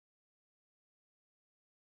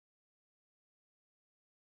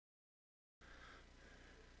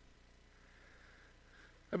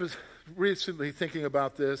I was recently thinking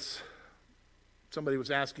about this. Somebody was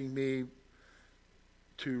asking me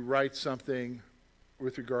to write something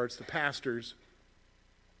with regards to pastors.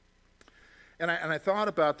 And I thought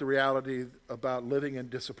about the reality about living in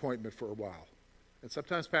disappointment for a while. And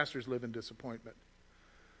sometimes pastors live in disappointment.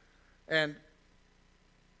 And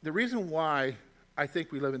the reason why I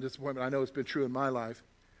think we live in disappointment, I know it's been true in my life,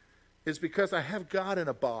 is because I have God in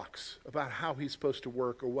a box about how he's supposed to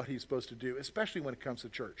work or what he's supposed to do, especially when it comes to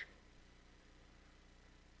church.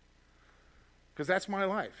 Because that's my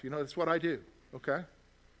life. That's what I do, okay?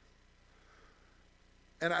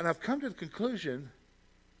 And I've come to the conclusion,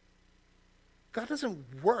 God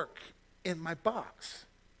doesn't work in my box.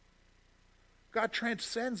 God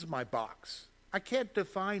transcends my box. I can't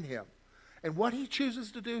define him. And what he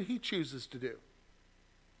chooses to do, he chooses to do.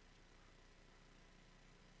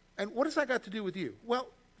 And what does that got to do with you? Well,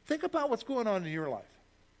 think about what's going on in your life.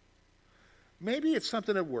 Maybe it's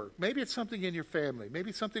something at work. Maybe it's something in your family.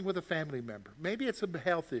 Maybe it's something with a family member. Maybe it's a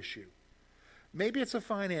health issue. Maybe it's a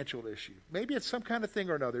financial issue. Maybe it's some kind of thing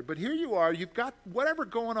or another. But here you are. You've got whatever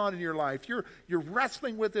going on in your life. You're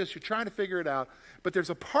wrestling with this. You're trying to figure it out. But there's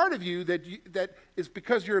a part of you that is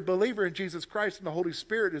because you're a believer in Jesus Christ and the Holy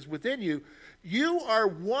Spirit is within you. You are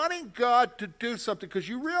wanting God to do something because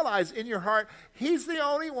you realize in your heart he's the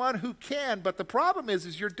only one who can. But the problem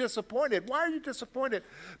is you're disappointed. Why are you disappointed?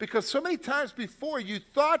 Because so many times before you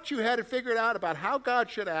thought you had it figured out about how God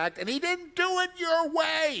should act and he didn't do it your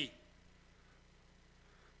way.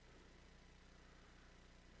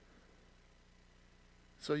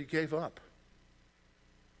 So you gave up.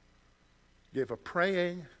 You gave up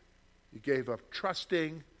praying. You gave up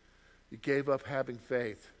trusting. You gave up having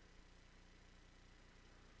faith.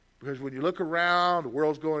 Because when you look around, the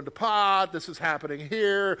world's going to pot, this is happening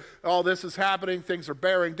here, all this is happening, things are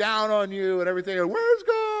bearing down on you and everything. And where's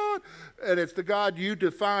God? And it's the God you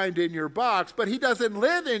defined in your box, but he doesn't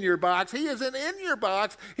live in your box. He isn't in your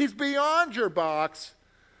box. He's beyond your box.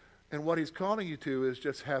 And what he's calling you to is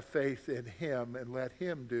just have faith in him and let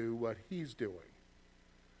him do what he's doing.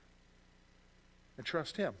 And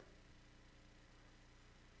trust him.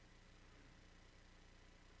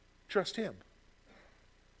 Trust him.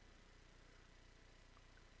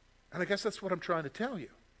 And I guess that's what I'm trying to tell you.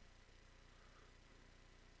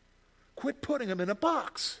 Quit putting him in a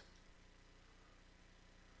box.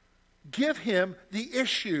 Give him the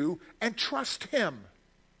issue and trust him.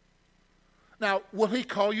 Now, will he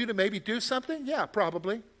call you to maybe do something? Yeah,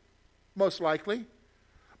 probably. Most likely.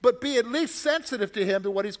 But be at least sensitive to him,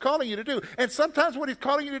 to what he's calling you to do. And sometimes what he's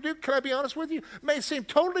calling you to do, can I be honest with you, may seem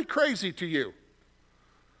totally crazy to you.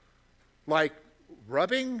 Like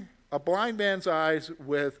rubbing a blind man's eyes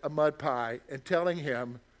with a mud pie and telling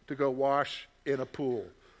him to go wash in a pool.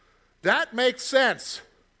 That makes sense.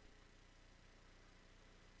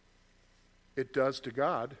 It does to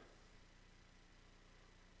God.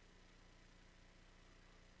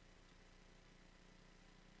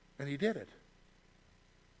 And he did it.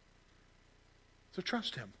 So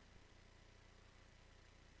trust him.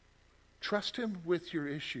 Trust him with your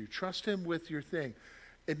issue. Trust him with your thing.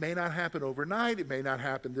 It may not happen overnight. It may not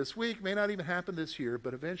happen this week. It may not even happen this year.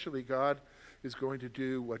 But eventually God is going to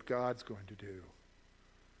do what God's going to do.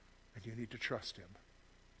 And you need to trust him.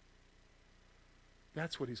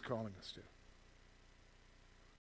 That's what he's calling us to.